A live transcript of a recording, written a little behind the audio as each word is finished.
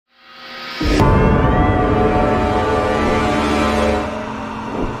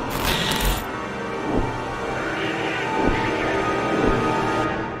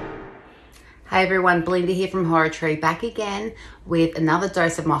Hey everyone, Belinda here from Horror Tree, back again with another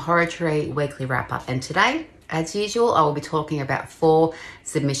dose of my Horror Tree weekly wrap-up. And today, as usual, I will be talking about 4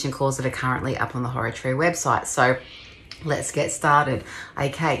 submission calls that are currently up on the Horror Tree website. So let's get started.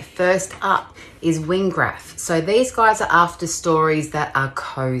 Okay, first up is Wingraph. So these guys are after stories that are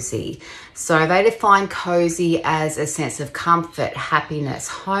cozy. So they define cozy as a sense of comfort, happiness,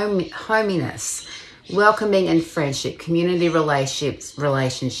 hominess, welcoming and friendship, community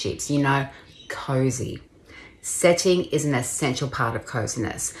relationships, you know, cozy. Setting is an essential part of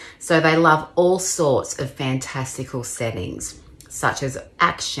coziness. So they love all sorts of fantastical settings, such as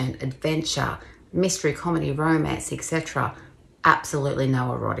action, adventure, mystery, comedy, romance, etc. Absolutely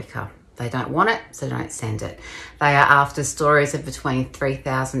no erotica. They don't want it, so don't send it. They are after stories of between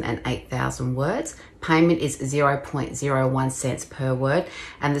 3,000 and 8,000 words. Payment is 0.01 cents per word,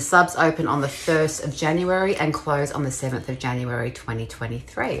 and the subs open on the 1st of January and close on the 7th of January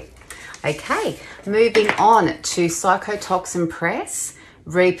 2023. Okay, moving on to Psychotoxin Press,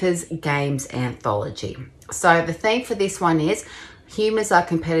 Reaper's Games Anthology. So the theme for this one is humans are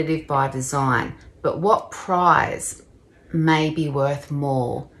competitive by design, but what prize may be worth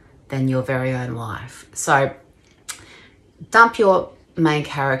more than your very own life? So dump your main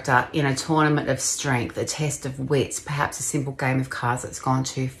character in a tournament of strength, a test of wits, perhaps a simple game of cards that's gone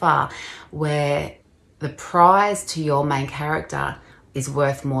too far, where the prize to your main character is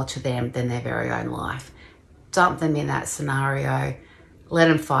worth more to them than their very own life. Dump them in that scenario, let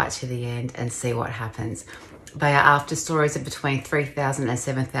them fight to the end and see what happens. They are after stories of between 3,000 and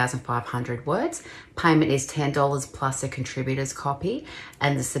 7,500 words. Payment is $10 plus a contributor's copy,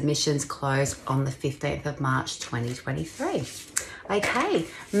 and the submissions close on the 15th of March 2023. Okay,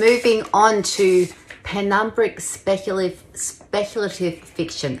 moving on to Penumbric Speculative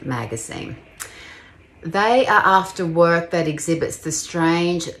Fiction Magazine. They are after work that exhibits the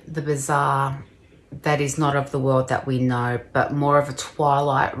strange, the bizarre, that is not of the world that we know, but more of a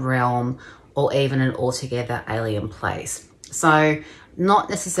twilight realm or even an altogether alien place. So not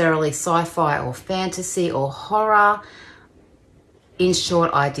necessarily sci-fi or fantasy or horror. In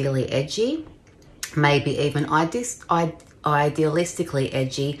short, ideally edgy, maybe even idealistically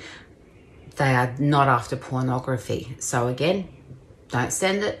edgy. They are not after pornography. So again, don't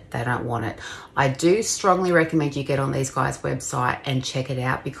send it, they don't want it. I do strongly recommend you get on these guys' website and check it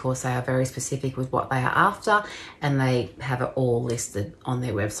out, because they are very specific with what they are after, and they have it all listed on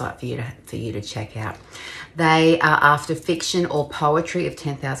their website for you to check out. They are after fiction or poetry of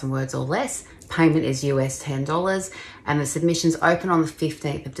 10,000 words or less. Payment is US $10, and the submissions open on the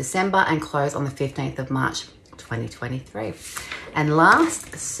 15th of December and close on the 15th of March 2023. And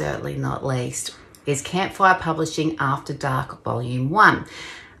last, certainly not least, is Campfire Publishing After Dark Volume 1.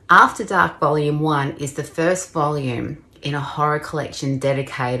 After Dark Volume 1 is the first volume in a horror collection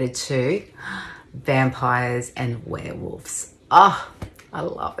dedicated to vampires and werewolves. Oh, I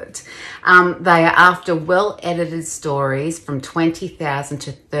love it. They are after well-edited stories from 20,000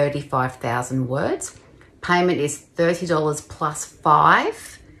 to 35,000 words. Payment is $30 plus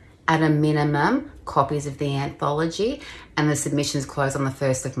 5 at a minimum copies of the anthology, and the submissions close on the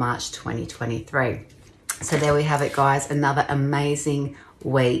 1st of March 2023. So there we have it, guys. Another amazing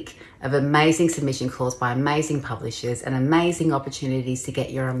week of amazing submission calls by amazing publishers and amazing opportunities to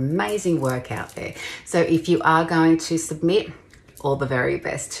get your amazing work out there. So if you are going to submit, all the very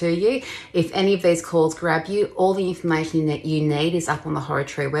best to you. If any of these calls grab you, all the information that you need is up on the Horror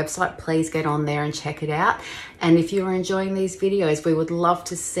Tree website. Please get on there and check it out. And if you're enjoying these videos, we would love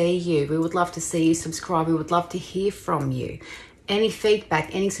to see you. We would love to see you subscribe. We would love to hear from you. Any feedback,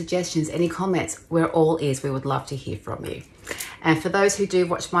 any suggestions, any comments, we're all ears. We would love to hear from you. And for those who do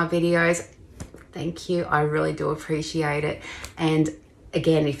watch my videos, thank you. I really do appreciate it. And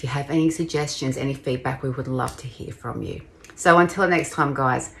again, if you have any suggestions, any feedback, we would love to hear from you. So until next time,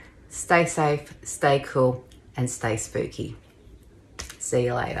 guys, stay safe, stay cool, and stay spooky. See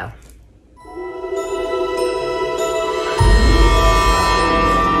you later.